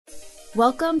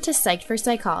Welcome to Psyched for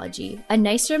Psychology, a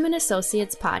Nystrom &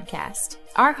 Associates podcast.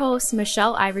 Our hosts,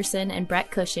 Michelle Iverson and Brett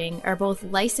Cushing, are both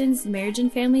licensed marriage and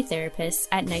family therapists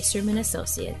at Nystrom &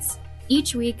 Associates.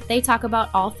 Each week, they talk about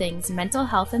all things mental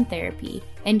health and therapy,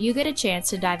 and you get a chance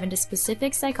to dive into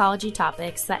specific psychology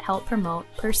topics that help promote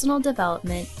personal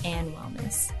development and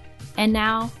wellness. And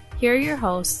now, here are your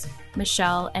hosts,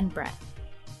 Michelle and Brett.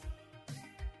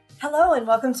 Hello, and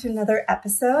welcome to another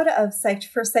episode of Psyched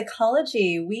for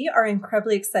Psychology. We are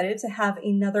incredibly excited to have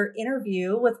another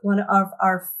interview with one of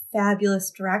our fabulous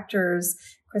directors,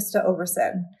 Krista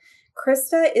Overson.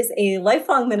 Krista is a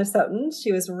lifelong Minnesotan.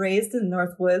 She was raised in the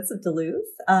North Woods of Duluth.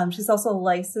 She's also a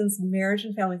licensed marriage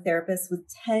and family therapist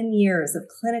with 10 years of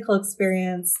clinical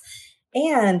experience.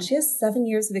 And she has 7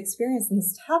 years of experience in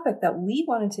this topic that we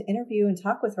wanted to interview and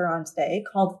talk with her on today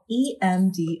called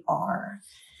EMDR.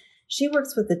 She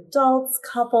works with adults,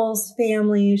 couples,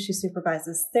 families. She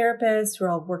supervises therapists who are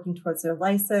all working towards their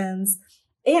license.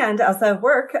 And outside of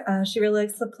work, she really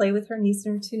likes to play with her niece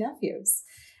and her two nephews.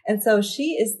 And so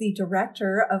she is the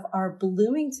director of our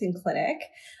Bloomington clinic,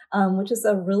 which is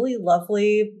a really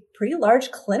lovely, pretty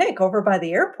large clinic over by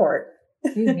the airport.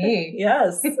 Mm-hmm.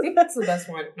 Yes. That's the best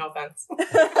one. No offense.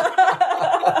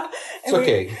 It's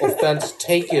okay. Offense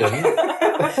taken.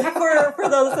 for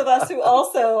those of us who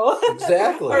also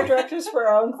Exactly. are directors for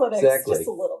our own clinics, Exactly. just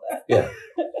a little bit. Yeah.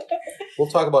 We'll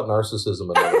talk about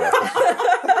narcissism another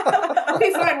episode.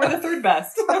 Okay, fine. We're the third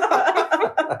best.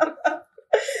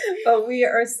 But we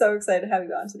are so excited to have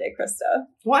you on today, Krista.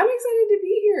 Well, I'm excited to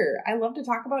be here. I love to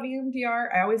talk about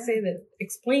EMDR. I always say that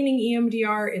explaining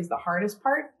EMDR is the hardest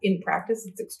part. In practice,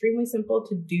 it's extremely simple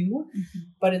to do,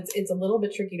 but it's a little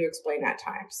bit tricky to explain at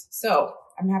times. So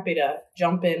I'm happy to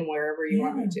jump in wherever you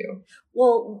want me to.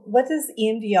 Well, what does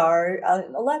EMDR,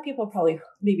 a lot of people probably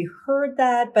maybe heard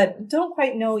that, but don't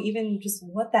quite know even just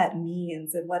what that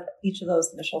means and what each of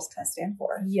those initials kind of stand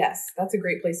for. Yes, that's a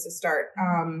great place to start.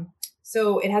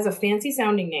 So it has a fancy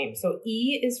sounding name. So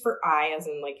E is for eye, as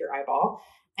in like your eyeball.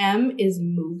 M is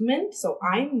movement, so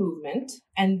eye movement.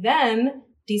 And then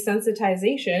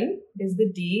desensitization is the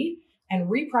D, and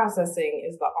reprocessing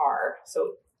is the R.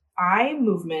 So eye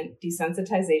movement,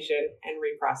 desensitization, and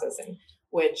reprocessing,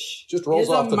 which just rolls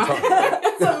off the tongue.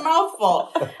 It's a mouthful.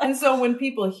 And so when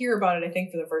people hear about it, I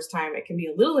think for the first time, it can be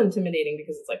a little intimidating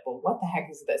because it's like, well, what the heck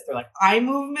is this? They're like, eye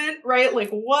movement, right? Like,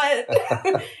 what?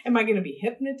 Am I going to be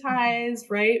hypnotized,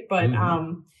 right? But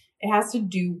it has to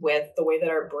do with the way that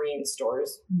our brain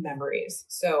stores memories.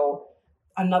 So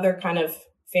another kind of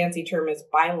fancy term is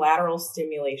bilateral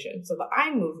stimulation. So the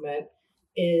eye movement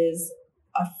is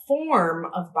a form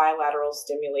of bilateral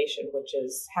stimulation, which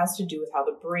has to do with how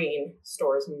the brain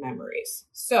stores memories.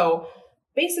 So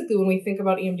basically, when we think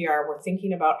about EMDR, we're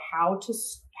thinking about how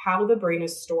the brain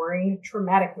is storing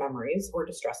traumatic memories or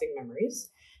distressing memories.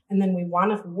 And then we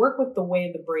want to work with the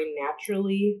way the brain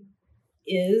naturally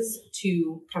is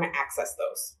to kind of access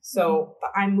those. So the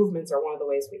eye movements are one of the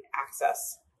ways we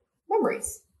access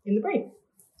memories in the brain.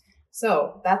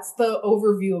 So that's the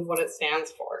overview of what it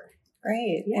stands for.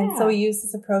 Great. Yeah. And so we use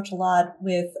this approach a lot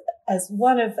as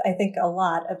one of, I think, a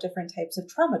lot of different types of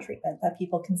trauma treatment that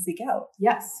people can seek out.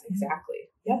 Yes, exactly.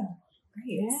 Yep. Yeah.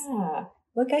 Great. Yeah.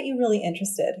 What got you really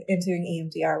interested in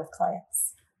doing EMDR with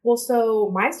clients? Well,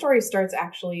 so my story starts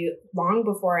actually long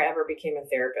before I ever became a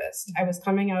therapist. I was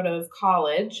coming out of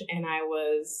college and I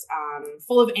was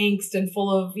full of angst and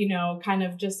full of,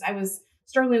 I was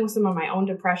struggling with some of my own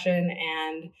depression,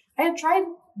 and I had tried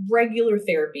regular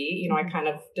therapy. I kind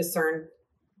of discerned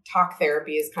talk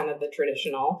therapy is kind of the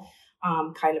traditional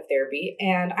kind of therapy.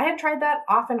 And I had tried that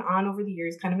off and on over the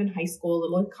years, kind of in high school, a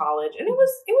little in college, and it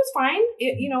was fine.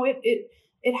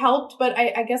 It helped, but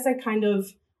I guess I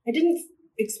didn't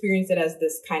experience it as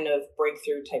this kind of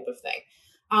breakthrough type of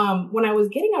thing. When I was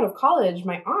getting out of college,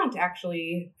 my aunt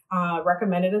actually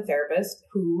recommended a therapist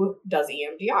who does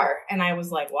EMDR. And I was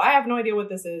like, well, I have no idea what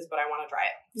this is, but I want to try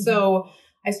it. Mm-hmm. So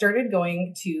I started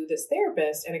going to this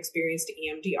therapist and experienced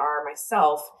EMDR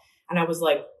myself. And I was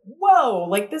like, whoa,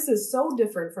 like this is so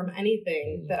different from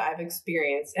anything that I've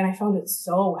experienced. And I found it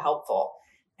so helpful.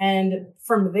 And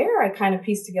from there, I kind of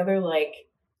pieced together like,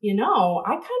 I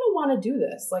kind of want to do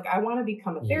this. Like I want to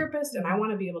become a therapist and I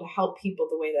want to be able to help people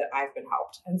the way that I've been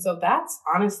helped. And so that's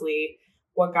honestly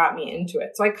what got me into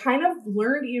it. So I kind of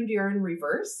learned EMDR in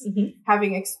reverse,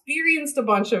 having experienced a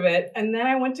bunch of it. And then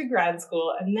I went to grad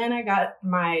school and then I got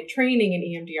my training in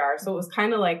EMDR. So it was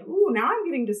kind of like, ooh, now I'm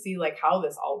getting to see like how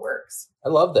this all works. I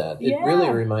love that. It really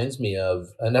reminds me of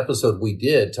an episode we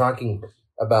did talking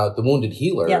about the wounded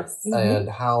healer and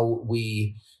how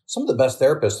some of the best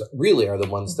therapists really are the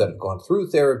ones that have gone through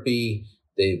therapy.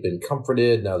 they've been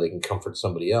comforted. Now they can comfort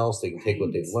somebody else. They can take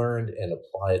what they've learned and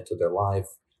apply it to their life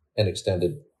and extend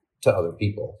it to other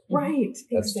people. Right.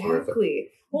 That's exactly.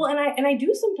 terrific. Well, and I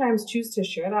do sometimes choose to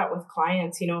share that with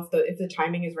clients, if the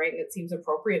timing is right and it seems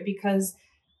appropriate, because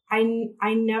I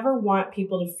never want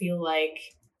people to feel like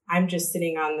I'm just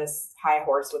sitting on this high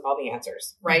horse with all the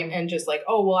answers, right? And just like,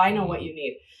 oh, well, I know what you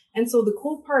need. And so the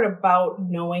cool part about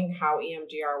knowing how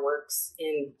EMDR works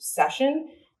in session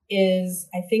is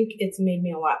I think it's made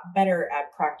me a lot better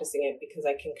at practicing it, because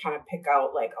I can kind of pick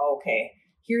out like, oh, okay,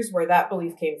 here's where that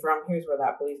belief came from. Here's where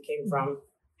that belief came from,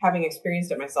 having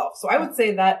experienced it myself. So I would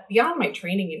say that beyond my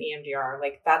training in EMDR,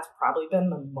 like that's probably been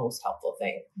the most helpful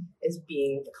thing, is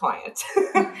being the client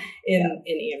in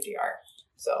EMDR.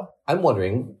 So I'm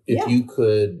wondering if you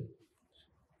could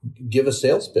give a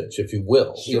sales pitch, if you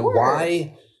will. Sure.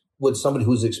 Why would somebody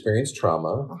who's experienced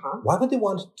trauma, why would they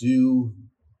want to do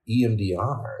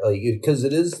EMDR? Like, because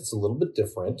it's a little bit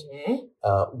different.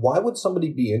 Why would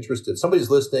somebody be interested?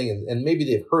 Somebody's listening and maybe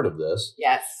they've heard of this.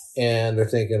 Yes. And they're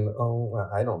thinking, oh,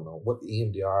 I don't know what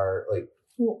EMDR, like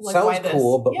sounds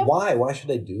cool, but why? Why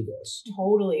should I do this?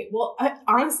 Totally. Well,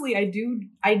 honestly, I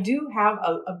do have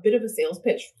a bit of a sales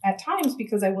pitch at times,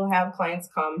 because I will have clients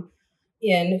come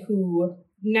in who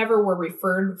never were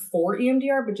referred for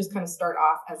EMDR, but just kind of start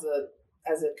off as a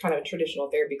kind of a traditional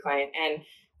therapy client. And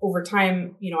over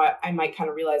time, I might kind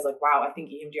of realize like, wow, I think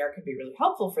EMDR could be really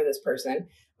helpful for this person.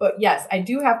 But yes, I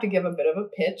do have to give a bit of a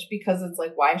pitch, because it's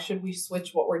like, why should we switch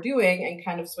what we're doing and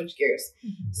kind of switch gears?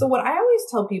 So what I always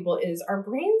tell people is our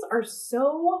brains are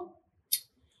so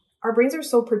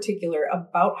particular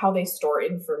about how they store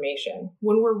information.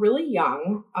 When we're really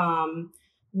young,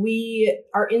 we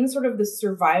are in sort of the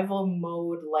survival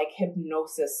mode, like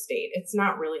hypnosis state. It's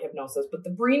not really hypnosis, but the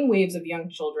brain waves of young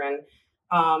children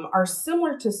are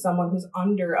similar to someone who's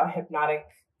under a hypnotic,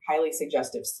 highly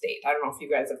suggestive state. I don't know if you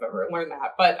guys have ever learned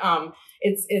that, but I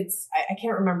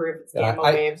can't remember if it's gamma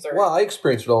waves or. Well, I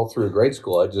experienced it all through grade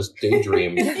school. I just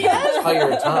daydreamed the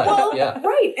entire time. Well,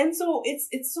 right. And so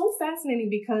it's so fascinating,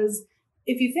 because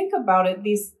if you think about it,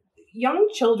 these young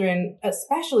children,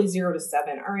 especially 0 to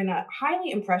 7, are in a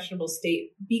highly impressionable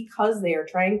state, because they are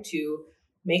trying to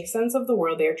make sense of the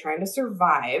world. They are trying to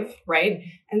survive, right?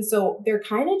 And so they're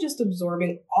kind of just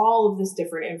absorbing all of this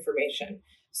different information.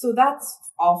 So that's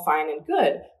all fine and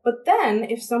good. But then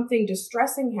if something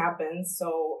distressing happens,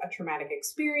 so a traumatic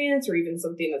experience or even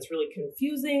something that's really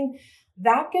confusing,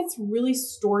 that gets really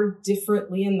stored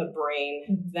differently in the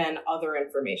brain than other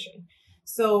information.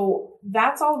 So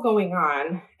that's all going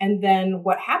on. And then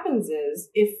what happens is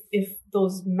if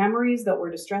those memories that were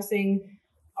distressing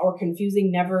or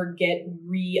confusing never get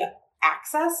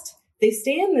re-accessed, they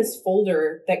stay in this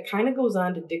folder that kind of goes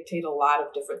on to dictate a lot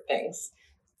of different things.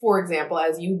 For example,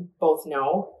 as you both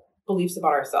know, beliefs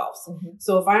about ourselves.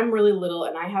 So if I'm really little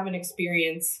and I have an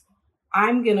experience,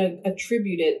 I'm going to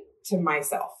attribute it to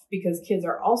myself, because kids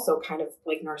are also kind of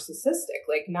like narcissistic,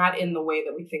 like not in the way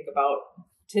that we think about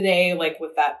today, like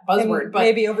with that buzzword, but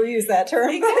maybe overuse that term.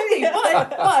 Exactly.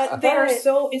 But they are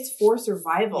so, it's for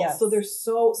survival. Yes. So they're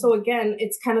so again,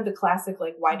 it's kind of the classic,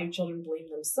 like, why do children blame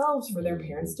themselves for their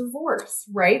parents' divorce?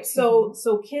 Right. So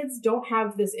kids don't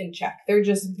have this in check. They're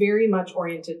just very much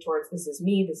oriented towards, this is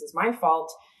me, this is my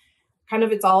fault. Kind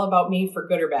of, it's all about me for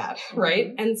good or bad.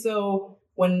 Right. And so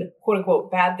when quote unquote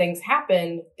bad things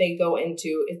happen, they go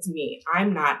into, it's me,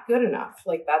 I'm not good enough.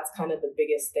 Like that's kind of the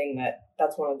biggest thing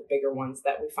that's one of the bigger ones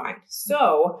that we find.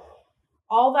 So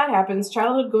all that happens,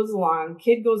 childhood goes along,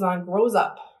 kid goes on, grows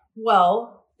up.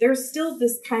 Well, there's still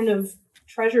this kind of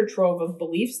treasure trove of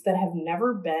beliefs that have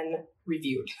never been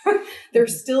reviewed. They're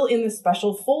still in the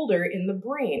special folder in the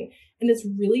brain. And it's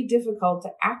really difficult to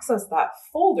access that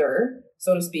folder,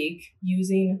 so to speak,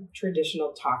 using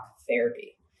traditional talk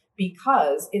therapy,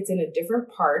 because it's in a different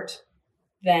part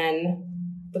than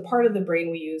the part of the brain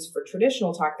we use for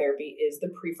traditional talk therapy is the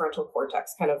prefrontal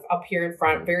cortex, kind of up here in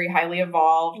front, very highly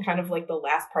evolved, kind of like the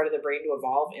last part of the brain to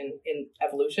evolve in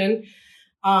evolution,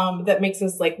 that makes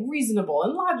us like reasonable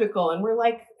and logical. And we're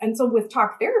like, and so with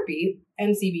talk therapy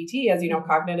and CBT, as you know,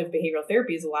 cognitive behavioral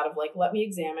therapy is a lot of like, let me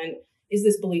examine, is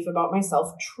this belief about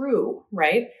myself true,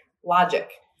 right? Logic.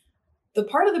 The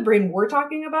part of the brain we're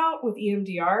talking about with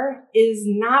EMDR is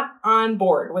not on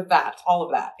board with that, all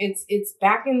of that. It's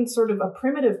back in sort of a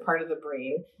primitive part of the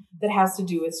brain that has to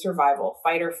do with survival,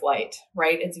 fight or flight,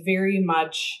 right? It's very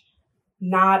much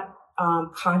not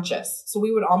conscious. So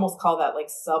we would almost call that like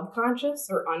subconscious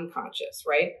or unconscious,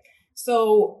 right?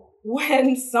 So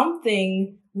when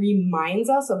something reminds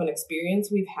us of an experience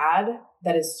we've had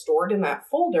that is stored in that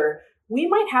folder, we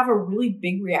might have a really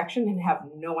big reaction and have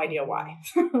no idea why,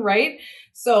 right?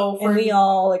 So and we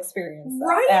all experience that.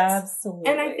 Right?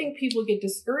 Absolutely. And I think people get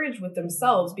discouraged with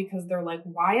themselves because they're like,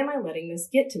 why am I letting this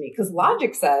get to me? Because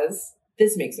logic says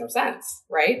this makes no sense,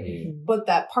 right? Mm-hmm. But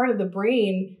that part of the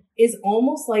brain is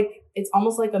almost like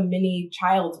a mini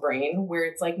child's brain where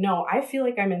it's like, no, I feel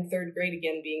like I'm in third grade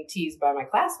again being teased by my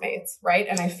classmates, right?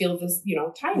 And I feel this,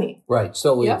 tiny. Right.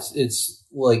 So it's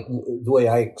like the way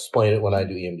I explain it when I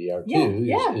do EMDR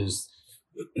too is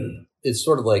it's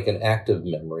sort of like an active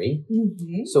memory.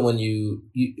 Mm-hmm. So when you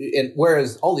and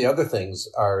whereas all the other things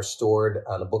are stored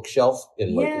on a bookshelf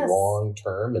in like long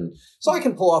term, and so I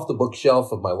can pull off the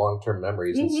bookshelf of my long term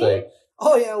memories and say,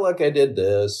 oh yeah, look, I did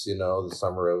this, the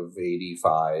summer of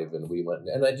 85 and we went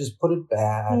and I just put it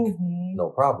back, no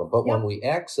problem. But when we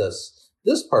access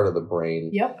this part of the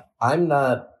brain, I'm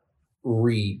not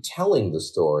retelling the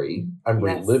story, I'm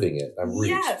reliving it, I'm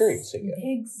re-experiencing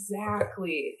it.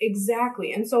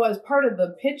 Exactly. And so as part of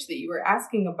the pitch that you were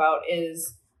asking about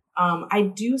is,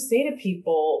 I do say to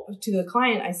people, to the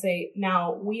client, I say,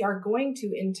 now we are going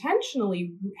to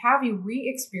intentionally have you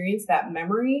re-experience that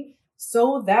memory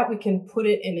so that we can put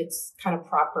it in its kind of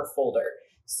proper folder.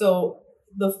 So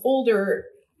the folder,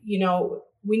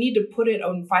 we need to put it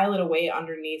and file it away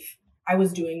underneath, I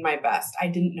was doing my best, I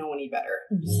didn't know any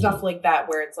better. Stuff like that,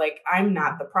 where it's like, I'm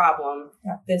not the problem.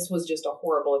 This was just a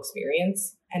horrible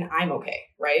experience and I'm okay,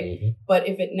 right? But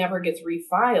if it never gets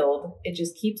refiled, it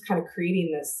just keeps kind of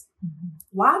creating this,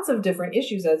 lots of different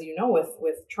issues, as you know,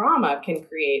 with trauma can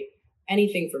create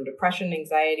anything from depression,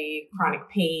 anxiety, chronic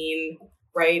pain,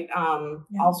 right?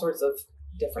 All sorts of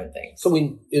different things. So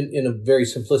we, in a very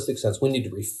simplistic sense, we need to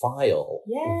refile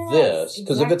this,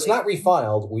 because if it's not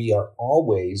refiled, we are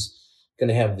always going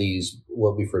to have these,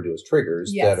 what we refer to as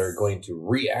triggers, that are going to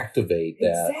reactivate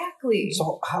that. Exactly.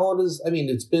 So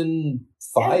it's been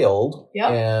filed,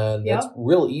 and that's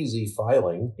real easy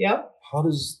filing. How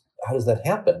does that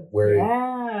happen?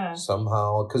 Where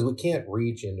somehow, because we can't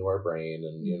reach into our brain,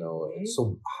 and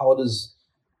so how does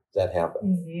that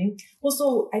happen? Well,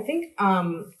 so I think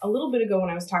a little bit ago when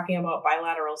I was talking about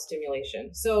bilateral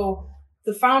stimulation, so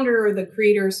the founder or the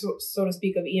creator, so to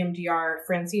speak, of EMDR,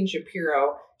 Francine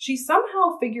Shapiro, she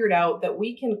somehow figured out that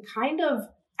we can kind of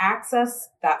access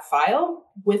that file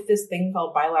with this thing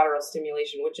called bilateral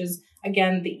stimulation, which is,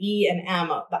 again, the E and M,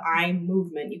 the eye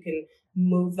movement. You can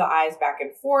move the eyes back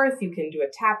and forth. You can do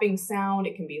a tapping sound.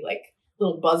 It can be like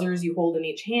little buzzers you hold in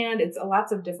each hand. It's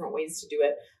lots of different ways to do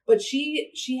it. But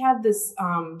she had this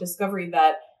discovery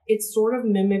that it's sort of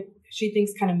she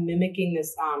thinks kind of mimicking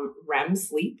this REM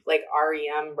sleep, like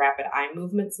REM, rapid eye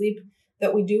movement sleep,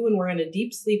 that we do when we're in a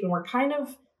deep sleep and we're kind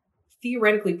of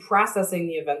theoretically processing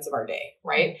the events of our day,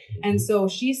 right? And so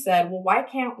she said, well, why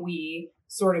can't we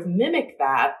sort of mimic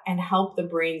that and help the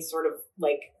brain sort of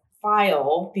like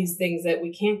file these things that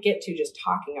we can't get to just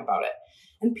talking about it?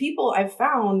 And people I've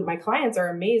found, my clients are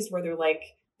amazed where they're like,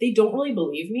 they don't really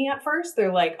believe me at first.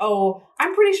 They're like, oh,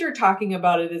 I'm pretty sure talking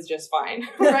about it is just fine,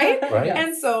 right?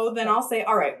 And so then I'll say,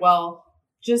 all right, well,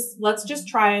 let's just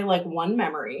try like one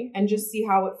memory and just see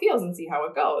how it feels and see how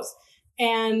it goes.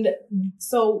 And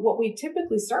so what we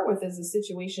typically start with is a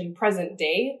situation present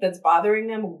day that's bothering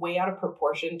them way out of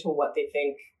proportion to what they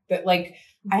think. That, like,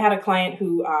 I had a client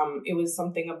who it was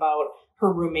something about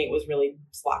her roommate was really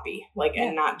sloppy,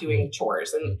 and not doing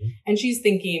chores. And she's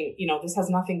thinking, this has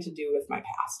nothing to do with my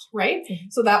past, right?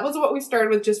 So that was what we started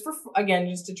with, just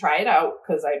to try it out,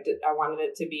 because I wanted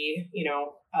it to be,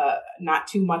 not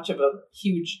too much of a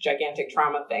huge, gigantic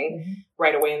trauma thing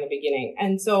right away in the beginning.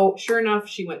 And so sure enough,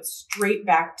 she went straight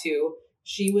back to,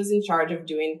 she was in charge of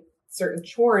doing certain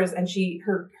chores, and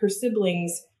her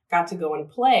siblings got to go and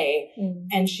play,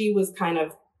 and she was kind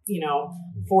of,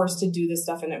 forced to do this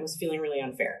stuff, and it was feeling really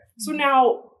unfair. So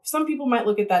now some people might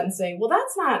look at that and say, well,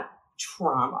 that's not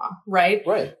trauma, right?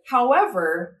 Right.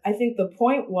 However, I think the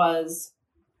point was,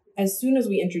 as soon as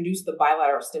we introduced the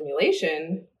bilateral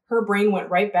stimulation, her brain went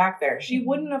right back there. She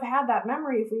wouldn't have had that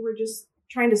memory if we were just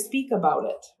trying to speak about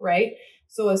it, right?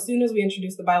 So as soon as we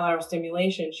introduced the bilateral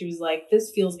stimulation, she was like,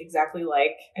 this feels exactly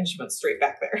like, and she went straight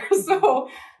back there. So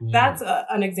that's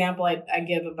an example I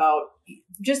give about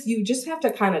you just have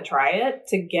to kind of try it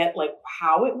to get like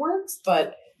how it works.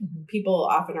 But people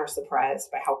often are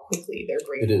surprised by how quickly their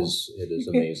brain It is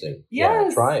amazing. Yes.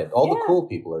 Yeah, try it. All the cool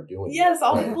people are doing it. Yes,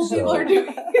 all the cool people are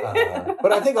doing it.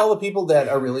 But I think all the people that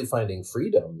are really finding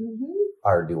freedom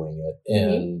are doing it.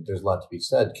 And there's a lot to be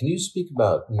said. Can you speak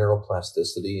about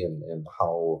neuroplasticity and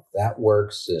how that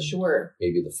works? And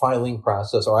maybe the filing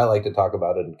process, or I like to talk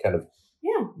about it and kind of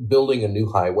building a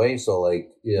new highway. So like,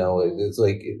 it's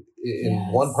like in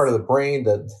one part of the brain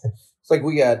that It's like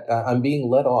I'm being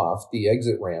let off the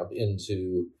exit ramp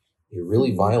into a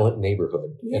really violent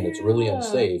neighborhood, and it's really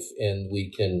unsafe, and we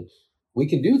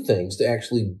can do things to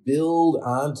actually build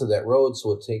onto that road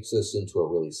so it takes us into a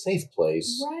really safe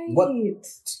place. Right.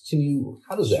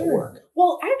 How does that work?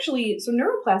 Well, actually, so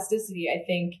neuroplasticity, I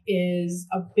think, is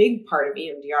a big part of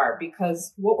EMDR,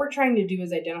 because what we're trying to do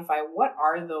is identify what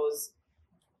are those,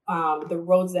 the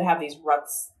roads that have these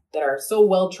ruts that are so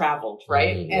well traveled,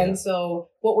 right? And so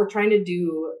what we're trying to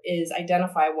do is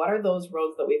identify what are those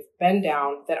roads that we've been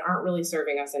down that aren't really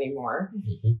serving us anymore,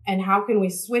 and how can we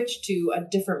switch to a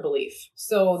different belief.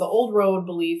 So the old road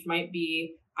belief might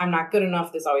be, I'm not good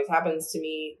enough, this always happens to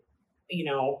me,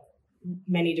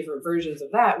 many different versions of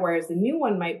that, whereas the new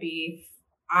one might be,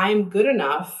 I'm good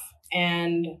enough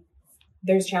and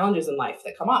there's challenges in life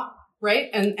that come up, right?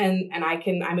 And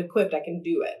I'm equipped, I can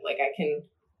do it, like I can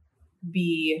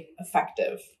be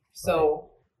effective.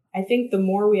 So I think the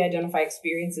more we identify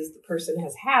experiences the person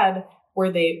has had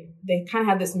where they kind of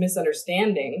had this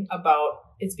misunderstanding about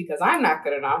it's because I'm not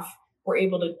good enough, we're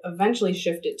able to eventually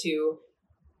shift it to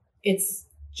it's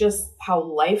just how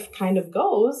life kind of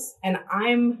goes and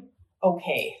I'm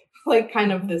okay. Like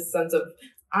kind of this sense of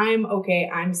I'm okay,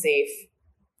 I'm safe,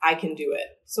 I can do it.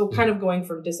 So kind of going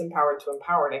from disempowered to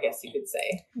empowered, I guess you could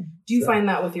say. Do you find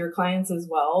that with your clients as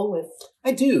well?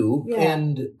 I do. Yeah.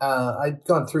 And I've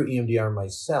gone through EMDR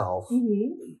myself.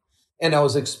 And I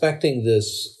was expecting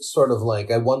this sort of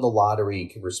like I won the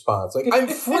lottery response. Like, I'm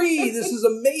free. This is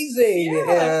amazing.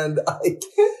 And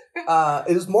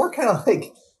it was more kind of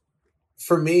like,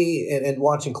 for me and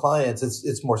watching clients,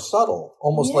 it's more subtle,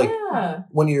 almost like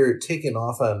when you're taking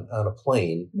off on a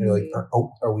plane, you're like,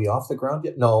 are we off the ground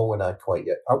yet? No, we're not quite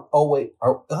yet.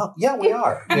 Yeah, we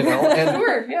are, and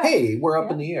hey, we're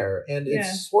up in the air, and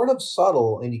it's sort of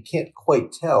subtle and you can't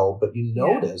quite tell, but you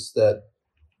notice that,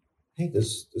 hey,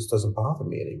 this doesn't bother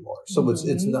me anymore. So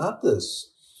it's not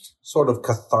this sort of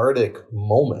cathartic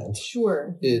moment.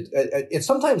 Sure. It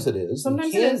sometimes it is.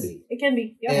 Sometimes it is. It can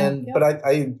be. Yep.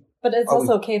 But it's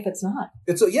also okay if it's not.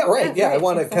 I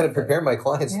want to kind of prepare my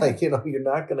clients, like, you're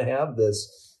not going to have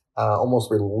this almost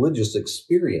religious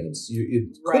experience.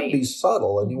 It could be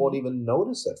subtle and you won't even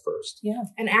notice at first. Yeah.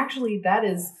 And actually that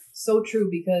is so true,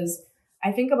 because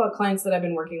I think about clients that I've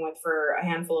been working with for a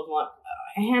handful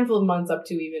of months up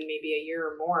to even maybe a year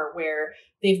or more, where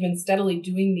they've been steadily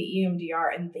doing the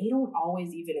EMDR and they don't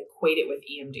always even equate it with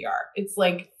EMDR. It's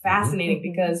like fascinating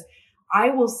because I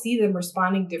will see them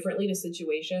responding differently to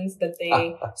situations that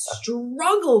they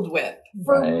struggled with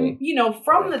from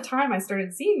the time I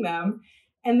started seeing them.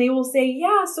 And they will say,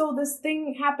 yeah, so this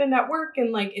thing happened at work.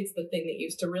 And like, it's the thing that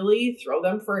used to really throw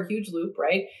them for a huge loop.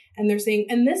 Right. And they're saying,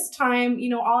 and this time,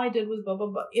 all I did was blah, blah,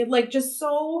 blah. It like just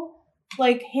so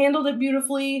like handled it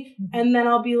beautifully. And then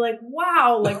I'll be like,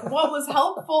 wow, like what was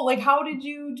helpful? Like, how did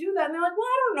you do that? And they're like, well,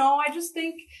 I don't know. I just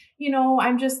think,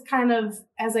 I'm just kind of,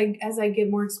 as I get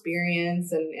more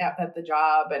experience and at the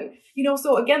job and,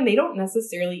 so again, they don't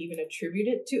necessarily even attribute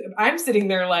it to, I'm sitting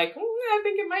there like, I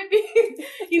think it might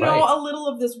be, a little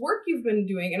of this work you've been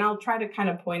doing. And I'll try to kind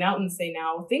of point out and say,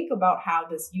 now think about how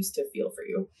this used to feel for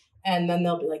you. And then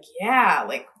they'll be like, yeah,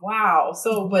 like, wow.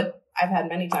 So, but I've had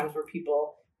many times where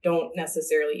people don't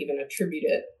necessarily even attribute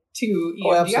it to EMDR.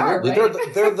 Oh, absolutely.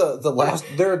 Right? They're the last.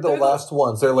 They're the last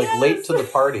ones. They're like late to the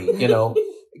party.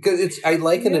 Because I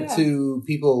liken it to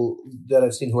people that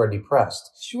I've seen who are depressed.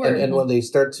 Sure. And when they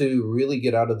start to really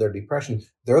get out of their depression,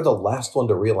 they're the last one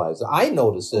to realize it. I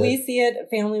notice it. We see it.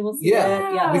 Family will see it.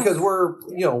 Yeah. Because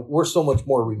we're so much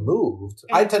more removed.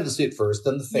 I tend to see it first,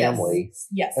 then the family,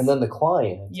 yes. and then the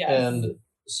client. Yes. And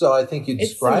so I think you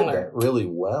described that really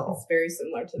well. It's very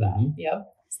similar to that. Mm-hmm.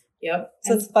 Yep.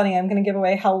 So it's funny. I'm going to give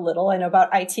away how little I know about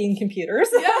IT and computers.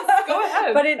 Yes, go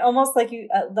ahead. But it almost like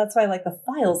that's why I like the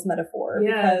files metaphor,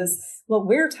 because what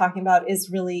we're talking about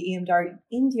is really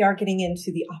EMDR getting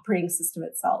into the operating system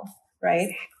itself, right?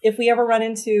 Exactly. If we ever run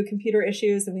into computer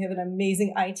issues, and we have an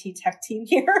amazing IT tech team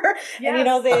here,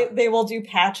 and they will do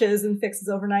patches and fixes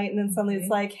overnight, and then suddenly it's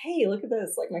like, hey, look at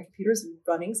this, like my computer's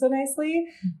running so nicely.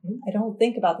 I don't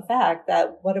think about the fact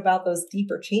that what about those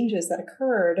deeper changes that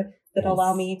occurred that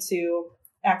allow me to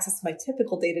access my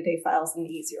typical day-to-day files in an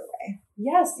easier way.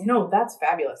 Yes. That's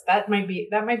fabulous. That might be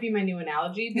my new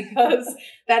analogy, because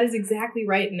that is exactly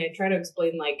right. And I try to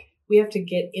explain, like, we have to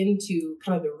get into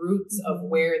kind of the roots of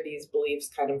where these beliefs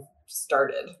kind of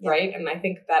started. Right. And I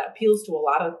think that appeals to a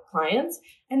lot of clients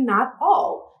and not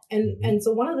all. And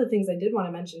so one of the things I did want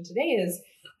to mention today is,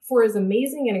 for as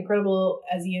amazing and incredible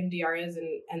as EMDR is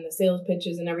and the sales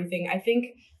pitches and everything, I think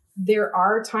there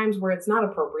are times where it's not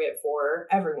appropriate for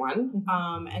everyone.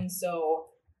 And so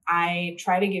I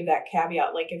try to give that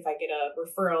caveat. Like if I get a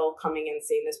referral coming in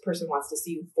saying this person wants to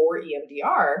see you for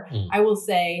EMDR, I will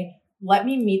say, let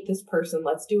me meet this person.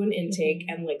 Let's do an intake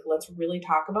and like, let's really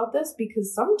talk about this,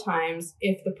 because sometimes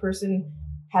if the person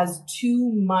has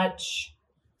too much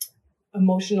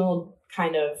emotional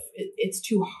kind of, it's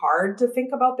too hard to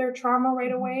think about their trauma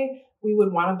right away, we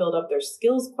would want to build up their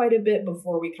skills quite a bit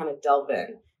before we kind of delve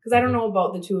in. Because I don't know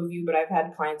about the two of you, but I've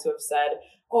had clients who have said,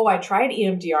 oh, I tried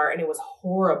EMDR and it was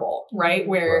horrible, right?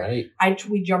 Where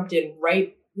we jumped in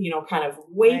right, kind of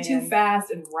way too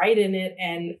fast and right in it.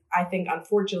 And I think,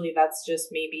 unfortunately, that's just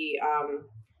maybe,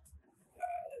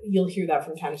 you'll hear that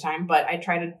from time to time, but I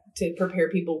try to prepare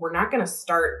people. We're not going to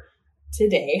start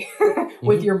today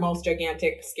with your most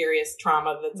gigantic, scariest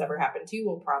trauma that's ever happened to you.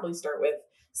 We'll probably start with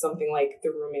something like the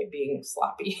roommate being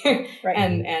sloppy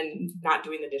and not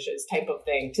doing the dishes type of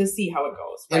thing to see how it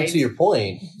goes. Right? And to your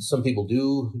point, some people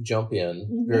do jump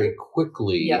in very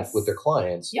quickly with their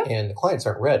clients and the clients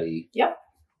aren't ready. Yep.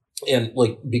 And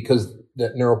like, because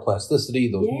that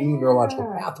neuroplasticity, those new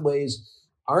neurological pathways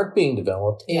aren't being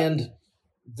developed and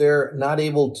they're not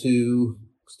able to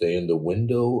stay in the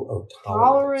window of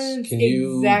tolerance. Can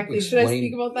you exactly. explain? Should I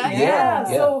speak about that? Yeah.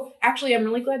 So actually, I'm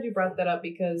really glad you brought that up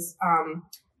because,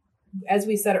 as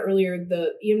we said earlier,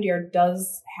 the EMDR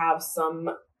does have some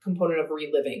component of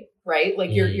reliving, right?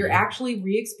 Like you're actually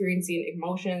re-experiencing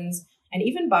emotions and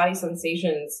even body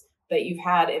sensations that you've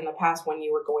had in the past when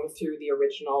you were going through the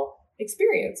original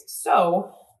experience.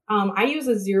 So I use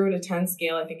a 0 to 10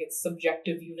 scale. I think it's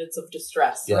subjective units of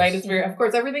distress, right? It's very, of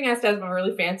course, everything has to have a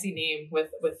really fancy name with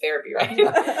therapy, right?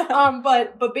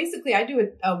 But basically I do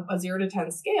a 0 to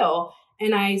 10 scale.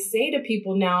 And I say to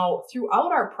people now,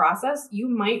 throughout our process, you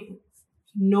might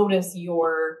notice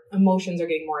your emotions are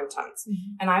getting more intense.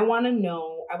 And I want to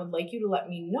know, I would like you to let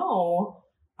me know,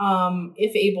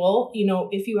 if able,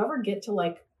 if you ever get to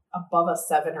like above a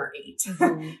 7 or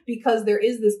 8, because there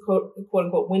is this quote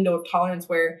unquote window of tolerance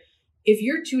where if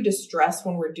you're too distressed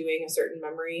when we're doing a certain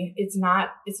memory, it's not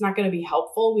going to be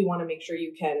helpful. We want to make sure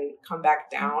you can come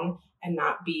back down and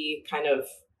not be kind of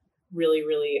really,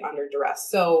 really under duress.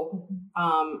 So,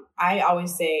 I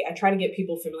always say, I try to get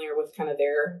people familiar with kind of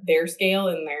their scale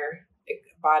and their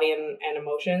body and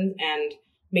emotions and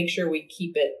make sure we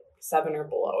keep it 7 or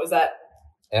below. Is that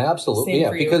absolutely?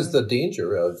 Yeah. Because the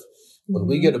danger of when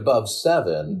we get above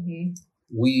 7,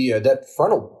 we, that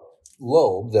frontal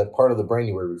lobe, that part of the brain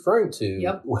you were referring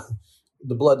to,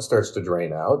 the blood starts to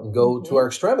drain out and go to our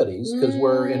extremities because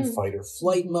we're in fight or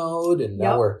flight mode. And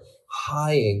now we're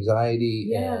high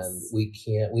anxiety and we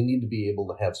need to be able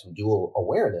to have some dual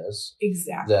awareness.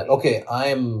 Exactly. That, okay,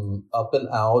 I'm up and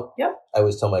out. I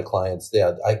always tell my clients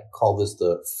that I call this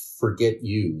the forget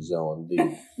you zone.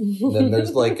 Then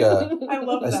there's like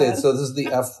I say, so this is the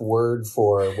F word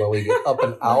for when we get up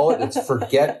and out, it's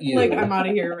forget you. Like I'm out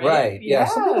of here, right? Right. Yeah.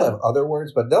 Some people have other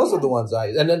words, but those are the ones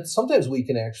and then sometimes we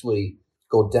can actually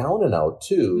go down and out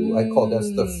too. I call that's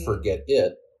the forget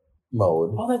it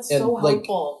mode. Oh, that's so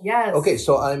helpful. Yes. Okay,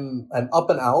 so I'm up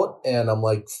and out and I'm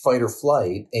like fight or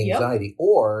flight, anxiety,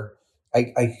 or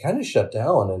I kind of shut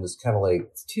down and it's kind of like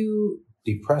it's too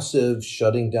depressive,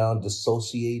 shutting down,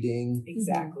 dissociating.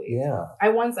 Exactly. Yeah. I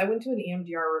went to an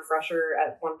EMDR refresher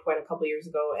at one point a couple years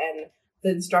ago, and the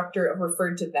instructor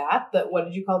referred to that what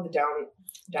did you call it? The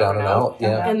down and out?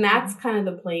 Yeah. And that's kind of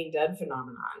the playing dead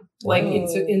phenomenon. Like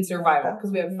in survival,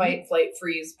 because we have fight, flight,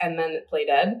 freeze, and then play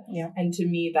dead. Yeah. And to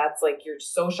me, that's like you're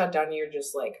so shut down, you're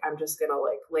just like, I'm just gonna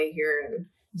like lay here and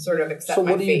sort of accept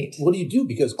my fate. What do you do?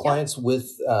 Because clients with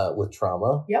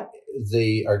trauma,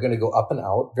 they are going to go up and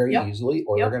out very easily,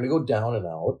 or they're going to go down and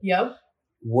out.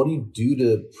 What do you do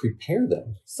to prepare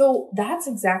them? So that's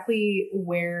exactly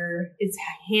where it's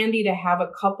handy to have a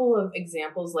couple of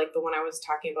examples, like the one I was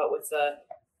talking about with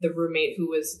the roommate who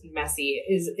was messy,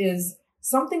 is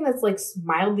something that's like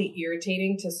mildly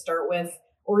irritating to start with,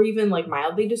 or even like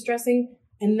mildly distressing.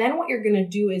 And then what you're going to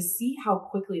do is see how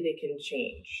quickly they can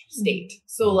change state.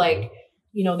 So like,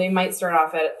 they might start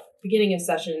off at beginning of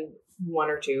session 1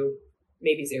 or 2,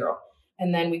 maybe 0.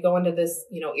 And then we go into this,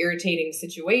 irritating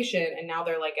situation, and now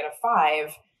they're like at a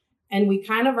 5, and we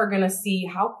kind of are going to see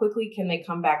how quickly can they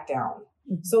come back down.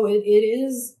 So it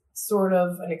is sort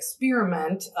of an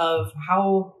experiment of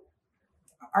how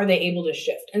are they able to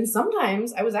shift. And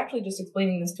sometimes, I was actually just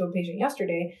explaining this to a patient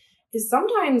yesterday, is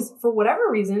sometimes for whatever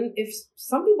reason, if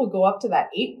some people go up to that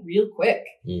 8 real quick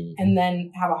and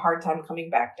then have a hard time coming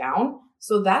back down.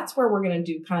 So that's where we're going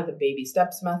to do kind of the baby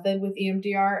steps method with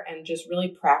EMDR and just really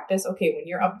practice. Okay, when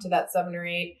you're up to that 7 or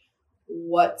 8,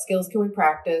 what skills can we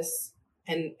practice?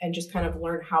 and just kind of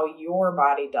learn how your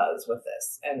body does with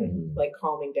this and like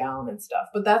calming down and stuff.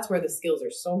 But that's where the skills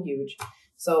are so huge.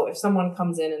 So if someone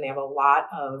comes in and they have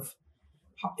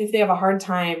if they have a hard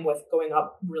time with going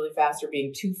up really fast or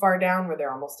being too far down where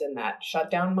they're almost in that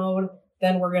shutdown mode,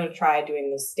 then we're going to try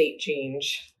doing the state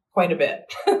change quite a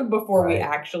bit before we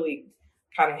actually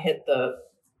kind of hit the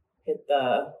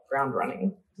ground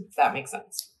running, if that makes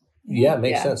sense. Yeah, it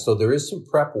makes sense. So there is some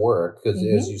prep work because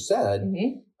as you said,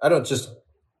 I don't just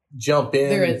jump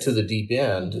into the deep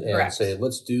end and say,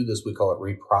 let's do this. We call it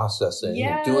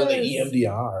reprocessing, doing the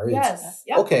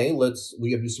EMDR. Okay,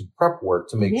 we got to do some prep work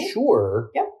to make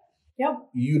sure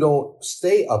you don't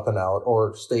stay up and out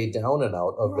or stay down and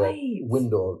out of that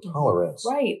window of tolerance.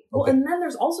 Right. Well, and then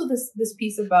there's also this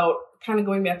piece about kind of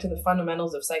going back to the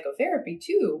fundamentals of psychotherapy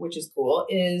too, which is cool,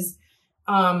 is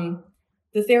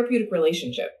the therapeutic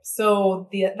relationship. So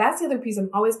that's the other piece I'm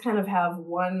always kind of have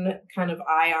one kind of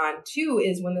eye on too,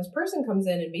 is when this person comes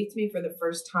in and meets me for the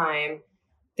first time,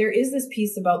 there is this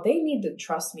piece about they need to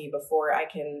trust me before I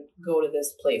can go to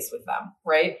this place with them.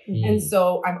 Right. And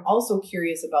so I'm also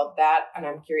curious about that. And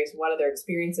I'm curious, what other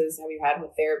experiences have you had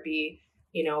with therapy?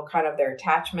 You know, kind of their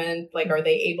attachment, like, are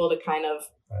they able to kind of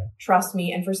trust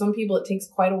me? And for some people, it takes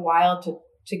quite a while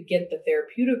to get the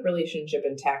therapeutic relationship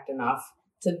intact enough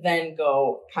to then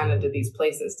go kind of to these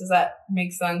places. Does that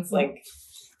make sense? Like,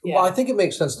 well, I think it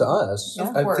makes sense to us.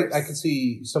 Of I course. think I could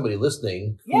see somebody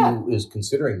listening who is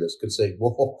considering this could say,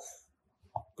 well,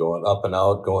 going up and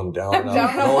out, going down and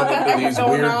out, going into these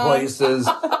weird places.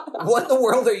 What in the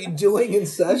world are you doing in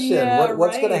session?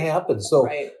 What's going to happen? So,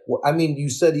 I mean, you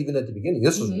said even at the beginning,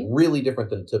 this is really different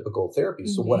than typical therapy.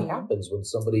 So what happens when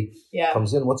somebody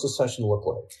comes in? What's a session look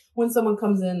like? When someone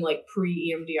comes in like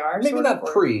pre-EMDR? Maybe not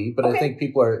pre, but I think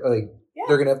people are like,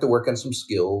 they're going to have to work on some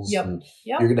skills and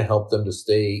you're going to help them to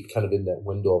stay kind of in that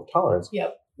window of tolerance.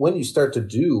 When you start to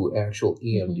do actual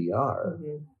EMDR,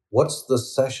 what's the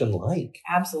session like?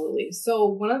 Absolutely. So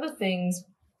one of the things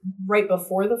right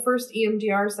before the first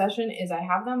EMDR session is I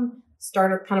have them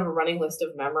start a kind of a running list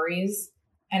of memories.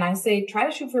 And I say, try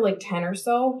to shoot for like 10 or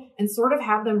so and sort of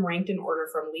have them ranked in order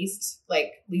from least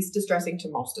distressing to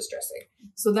most distressing.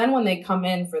 So then when they come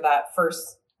in for that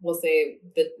first, we'll say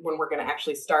that when we're going to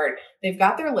actually start, they've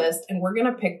got their list and we're going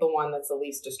to pick the one that's the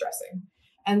least distressing.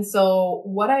 And so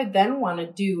what I then want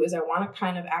to do is I want to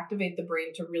kind of activate the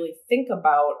brain to really think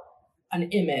about an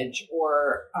image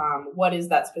or what is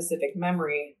that specific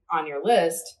memory on your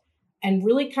list, and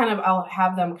really kind of I'll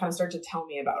have them kind of start to tell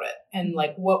me about it and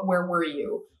like where were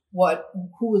you,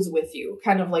 who was with you,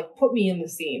 kind of like put me in the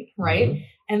scene, right?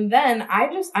 And then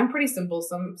I'm pretty simple.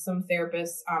 Some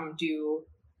therapists do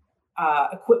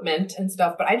equipment and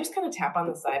stuff, but I just kind of tap on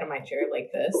the side of my chair like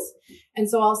this. And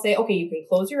so I'll say, okay, you can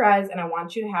close your eyes and I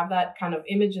want you to have that kind of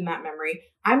image in that memory.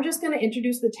 I'm just going to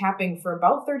introduce the tapping for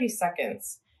about 30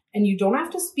 seconds. And you don't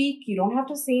have to speak, you don't have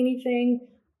to say anything,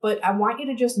 but I want you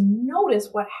to just notice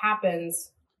what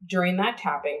happens during that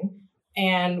tapping.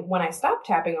 And when I stop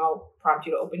tapping, I'll prompt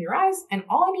you to open your eyes. And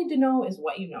all I need to know is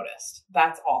what you noticed.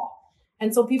 That's all.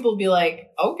 And so people will be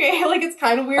like, okay, like it's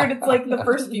kind of weird. It's like the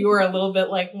first few are a little bit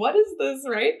like, what is this,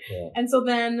 right? And so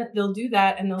then they'll do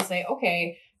that and they'll say,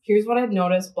 okay, here's what I've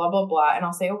noticed, blah, blah, blah. And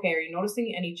I'll say, okay, are you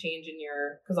noticing any change in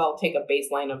because I'll take a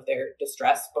baseline of their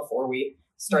distress before we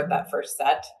start that first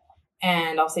set.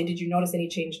 And I'll say, did you notice any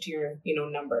change to your,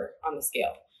 number on the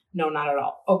scale? No, not at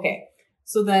all. Okay.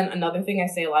 So then another thing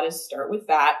I say a lot is start with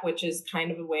that, which is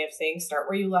kind of a way of saying start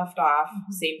where you left off.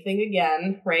 Same thing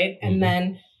again, right? And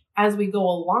then as we go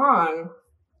along,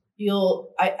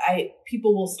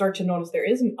 people will start to notice there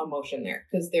is emotion there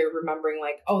because they're remembering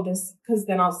like, because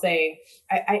then I'll say,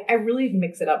 I really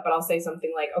mix it up, but I'll say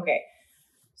something like, okay,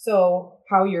 so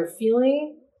how you're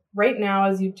feeling right now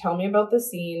as you tell me about the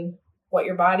scene, what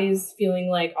your body's feeling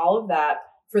like, all of that.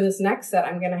 For this next set,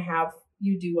 I'm going to have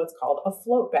you do what's called a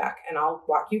float back, and I'll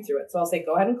walk you through it. So I'll say,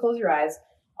 go ahead and close your eyes.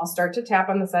 I'll start to tap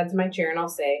on the sides of my chair, and I'll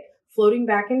say, floating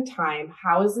back in time,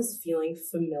 how is this feeling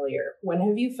familiar? When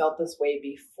have you felt this way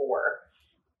before?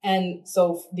 And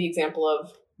so the example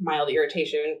of mild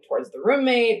irritation towards the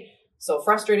roommate, so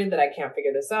frustrated that I can't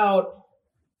figure this out,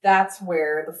 that's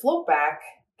where the float back,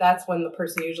 that's when the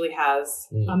person usually has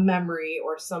a memory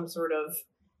or some sort of,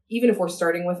 even if we're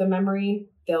starting with a memory,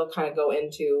 they'll kind of go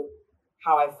into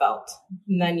how I felt.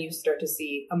 And then you start to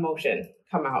see emotion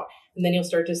come out. And then you'll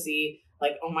start to see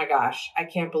like, oh my gosh, I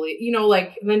can't believe,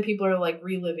 and then people are like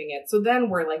reliving it. So then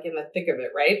we're like in the thick of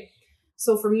it, right?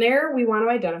 So from there, we want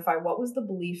to identify what was the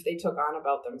belief they took on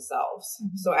about themselves.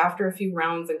 So after a few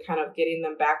rounds and kind of getting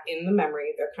them back in the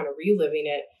memory, they're kind of reliving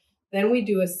it. Then we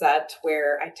do a set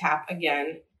where I tap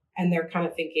again and they're kind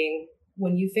of thinking,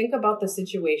 when you think about the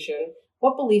situation,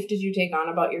 what belief did you take on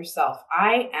about yourself?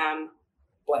 I am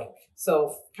blank.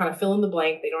 So kind of fill in the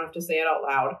blank. They don't have to say it out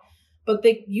loud. But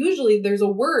there's a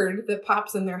word that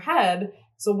pops in their head.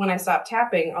 So when I stop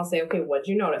tapping, I'll say, okay, what'd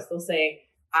you notice? They'll say,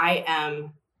 I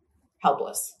am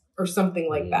helpless or something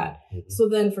like that. Mm-hmm. So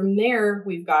then from there,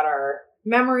 we've got our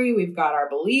memory, we've got our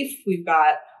belief, we've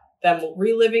got them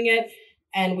reliving it.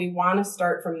 And we want to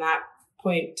start from that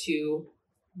point to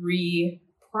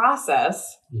reprocess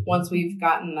once we've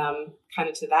gotten them kind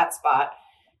of to that spot.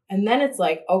 And then it's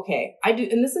like, okay,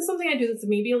 and this is something I do that's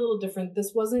maybe a little different.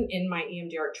 This wasn't in my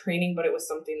EMDR training, but it was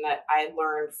something that I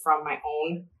learned from my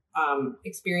own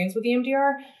experience with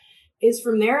EMDR. Is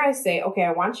from there I say, okay,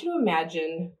 I want you to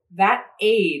imagine that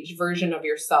age version of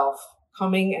yourself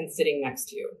coming and sitting next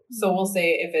to you. So we'll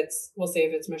say if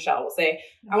it's Michelle, we'll say,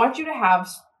 I want you to have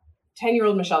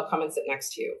 10-year-old Michelle come and sit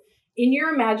next to you. In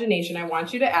your imagination, I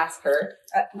want you to ask her.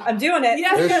 I'm doing it.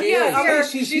 Yes, there she is. here.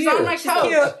 She's She's here. on my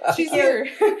couch. She's here.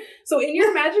 So in your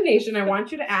imagination, I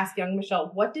want you to ask young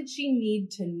Michelle, what did she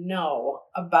need to know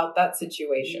about that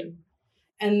situation?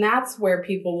 And that's where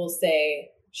people will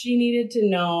say, she needed to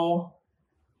know,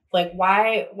 like,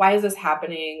 why is this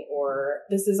happening? Or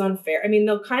this is unfair. I mean,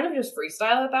 they'll kind of just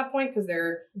freestyle at that point because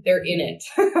they're in it.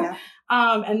 Yeah.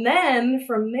 And then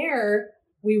from there,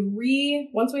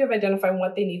 once we have identified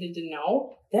what they needed to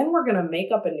know, then we're going to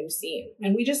make up a new scene.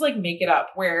 And we just like make it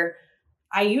up, where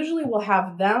I usually will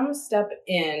have them step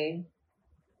in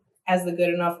as the good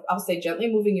enough, I'll say,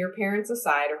 gently moving your parents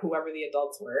aside or whoever the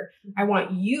adults were. I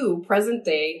want you, present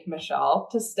day Michelle,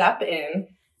 to step in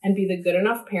and be the good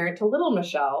enough parent to little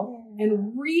Michelle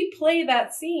and replay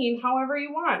that scene however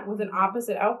you want with an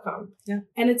opposite outcome. Yeah.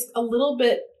 And it's a little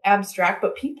bit abstract,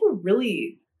 but people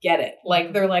really get it.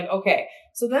 Like, they're like, okay.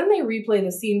 So then they replay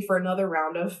the scene for another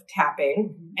round of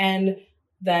tapping. And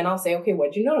then I'll say, okay,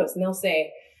 what'd you notice? And they'll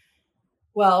say,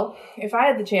 well, if I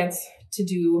had the chance to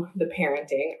do the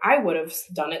parenting, I would have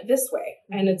done it this way.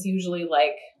 And it's usually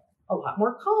like a lot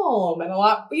more calm and a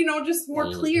lot, just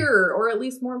more clear, or at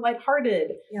least more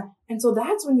lighthearted. Yeah. And so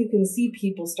that's when you can see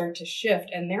people start to shift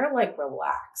and they're like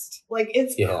relaxed. Like,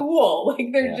 it's cool. Like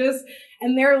they're just,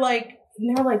 and they're like,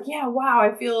 yeah, wow,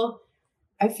 I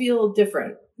feel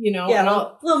different, Yeah,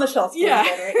 and little Michelle's feeling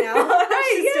good right now.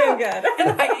 She's doing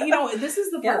good. And this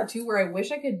is the part too where I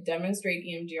wish I could demonstrate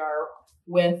EMDR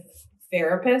with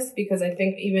therapists, because I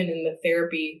think even in the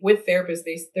therapy with therapists,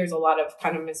 there's a lot of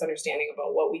kind of misunderstanding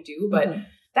about what we do, but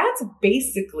that's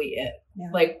basically it. Yeah.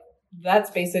 Like, that's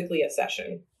basically a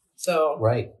session. So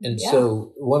right. And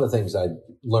so one of the things I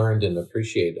learned and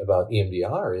appreciate about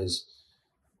EMDR is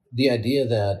the idea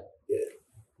that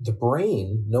the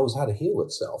brain knows how to heal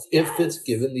itself if it's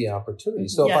given the opportunity.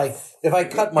 So if I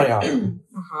cut my arm,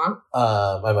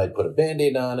 I might put a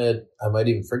Band-Aid on it. I might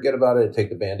even forget about it, take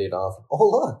the Band-Aid off. Oh,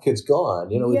 look, it's gone.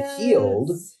 It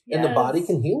healed, and the body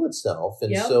can heal itself.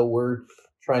 And so we're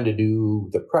trying to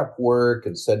do the prep work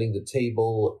and setting the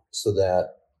table so that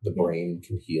the brain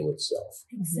can heal itself.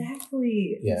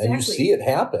 Exactly. Yeah, and you see it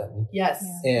happen. Yes.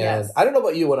 And I don't know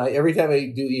about you, every time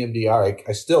I do EMDR,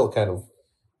 I still kind of,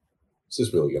 is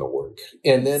this really going to work?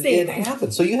 And then it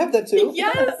happens. So you have that too?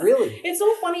 Yes. Really? It's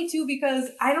so funny too, because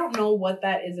I don't know what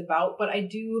that is about, but I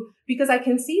do, because I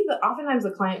can see that oftentimes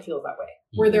the client feels that way,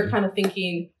 where they're kind of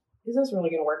thinking, is this really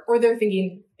going to work? Or they're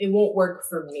thinking, it won't work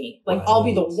for me. Like, I'll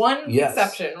be the one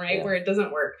exception, right? Where it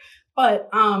doesn't work. But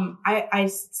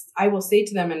I will say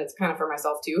to them, and it's kind of for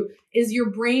myself too, is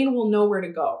your brain will know where to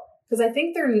go. Because I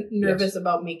think they're nervous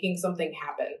about making something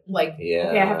happen. Like,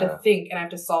 okay, I have to think and I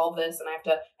have to solve this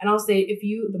and I'll say,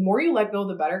 the more you let go,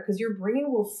 the better, because your brain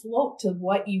will float to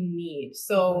what you need.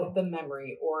 So the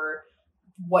memory or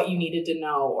what you needed to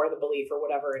know or the belief or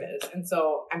whatever it is. And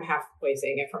so I'm halfway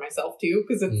saying it for myself too,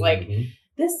 because it's like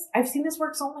I've seen this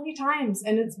work so many times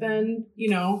and it's been,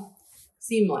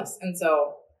 seamless. And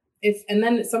so and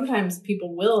then sometimes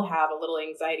people will have a little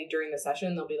anxiety during the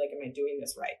session. They'll be like, am I doing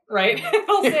this right? Right.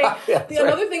 I'll say,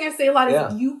 another thing I say a lot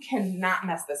is you cannot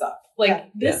mess this up.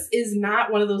 Like this is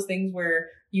not one of those things where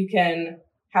you can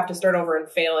have to start over and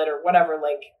fail it or whatever.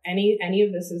 Like any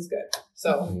of this is good.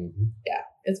 So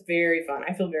it's very fun.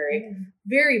 I feel very,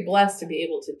 very blessed to be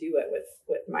able to do it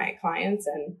with my clients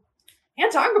and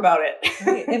talk about it.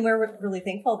 Right. And we're really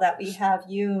thankful that we have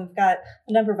you. We've got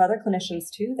a number of other clinicians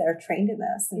too that are trained in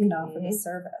this and can offer this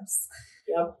service.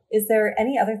 Yep. Is there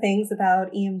any other things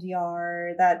about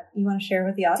EMDR that you want to share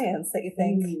with the audience that you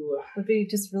think would be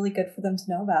just really good for them to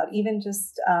know about? Even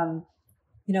just,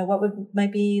 what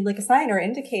might be like a sign or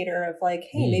indicator of like,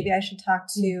 hey, maybe I should talk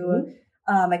to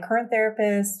my current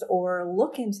therapist or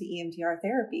look into EMDR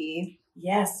therapy.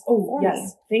 Yes. Oh,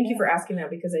 yes. Thank you for asking that,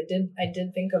 because I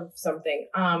did think of something.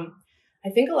 I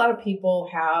think a lot of people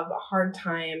have a hard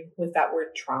time with that word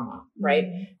trauma, right?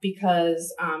 Mm-hmm.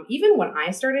 Because even when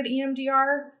I started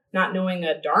EMDR, not knowing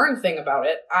a darn thing about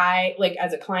it,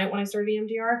 as a client when I started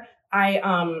EMDR,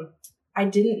 I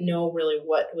didn't know really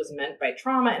what was meant by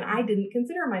trauma, and I didn't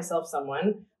consider myself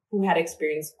someone who had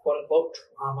experienced quote unquote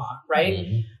trauma, right?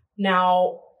 Mm-hmm.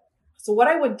 Now, so what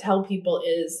I would tell people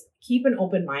is keep an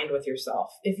open mind with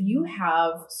yourself. If you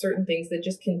have certain things that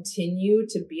just continue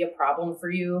to be a problem for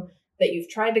you, that you've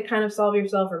tried to kind of solve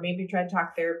yourself, or maybe you tried to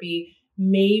talk therapy,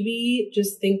 maybe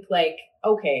just think like,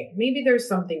 okay, maybe there's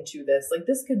something to this. Like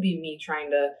this could be me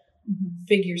trying to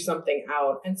figure something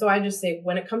out. And so I just say,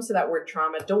 when it comes to that word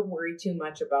trauma, don't worry too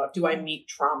much about, do I meet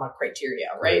trauma criteria,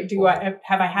 right?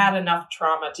 Have I had enough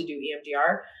trauma to do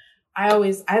EMDR?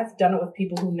 I've done it with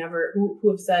people who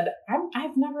have said,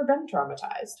 I've never been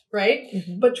traumatized, right?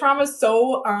 Mm-hmm. But trauma is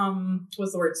so,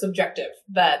 subjective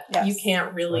that you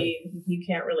can't really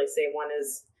say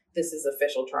this is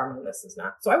official trauma and this is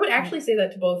not. So I would actually say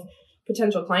that to both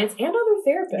potential clients and other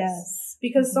therapists,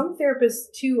 because some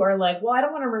therapists too are like, well, I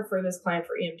don't want to refer this client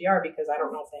for EMDR because I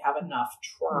don't know if they have enough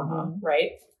trauma,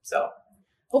 right? So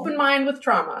open mind with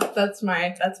trauma. That's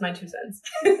my 2 cents.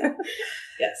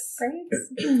 Yes. Great.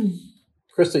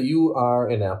 Krista, you are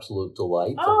an absolute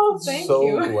delight. Oh, thank you.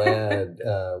 So glad.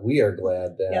 We are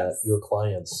glad that your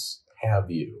clients have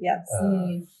you. Yes.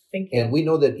 Thank you. And we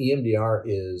know that EMDR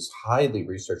is highly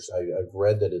researched. I've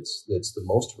read that it's the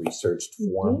most researched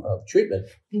form of treatment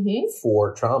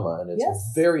for trauma, and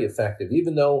it's very effective.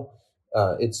 Even though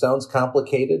it sounds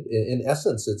complicated, in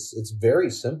essence, it's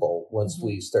very simple once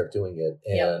we start doing it.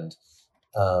 And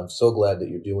so glad that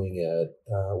you're doing it.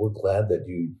 We're glad that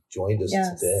you joined us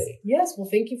today. Yes. Well,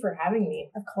 thank you for having me.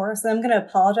 Of course. And I'm going to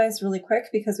apologize really quick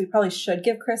because we probably should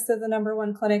give Krista the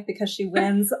 #1 clinic because she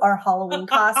wins our Halloween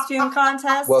costume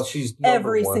contest. Well, she's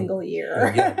every single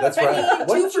year. Yeah, that's right.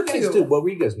 What did you guys do? What were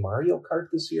you guys, Mario Kart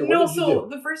this year? No, so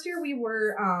the first year we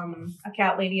were a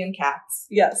cat lady and cats.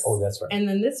 Yes. Oh, that's right. And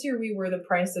then this year we were The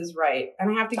Price is Right.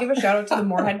 And I have to give a shout out to the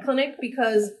Moorhead Clinic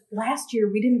because last year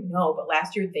we didn't know, but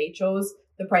last year they chose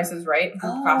The Price is Right for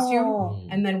costume.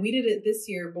 And then we did it this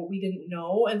year, but we didn't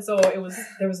know. And so there was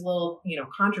a little,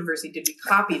 controversy. Did we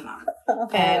copy them?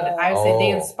 And I would say they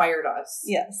inspired us.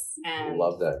 Yes. And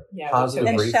love that. Yeah. Positive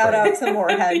and shout out to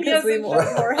Moorhead because we love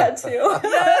Moorhead too.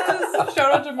 Yes.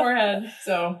 Shout out to Moorhead.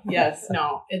 So yes,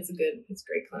 it's a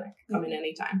great clinic. Come in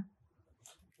anytime.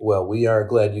 Well, we are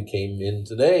glad you came in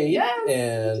today. Yes.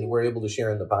 And we're able to share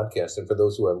in the podcast. And for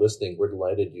those who are listening, we're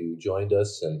delighted you joined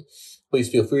us. And please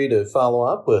feel free to follow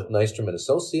up with Nystrom &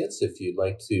 Associates if you'd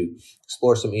like to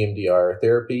explore some EMDR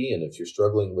therapy. And if you're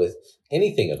struggling with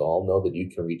anything at all, know that you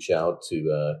can reach out to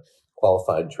a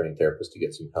qualified trained therapist to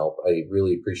get some help. I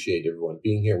really appreciate everyone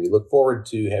being here. We look forward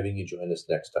to having you join us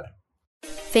next time.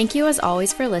 Thank you as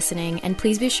always for listening, and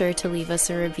please be sure to leave us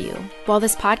a review. While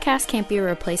this podcast can't be a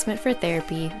replacement for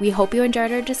therapy, we hope you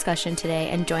enjoyed our discussion today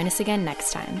and join us again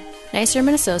next time.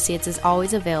 Nystrom & Associates is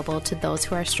always available to those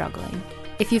who are struggling.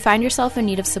 If you find yourself in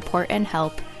need of support and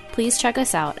help, please check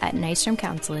us out at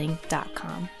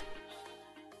nystromcounseling.com.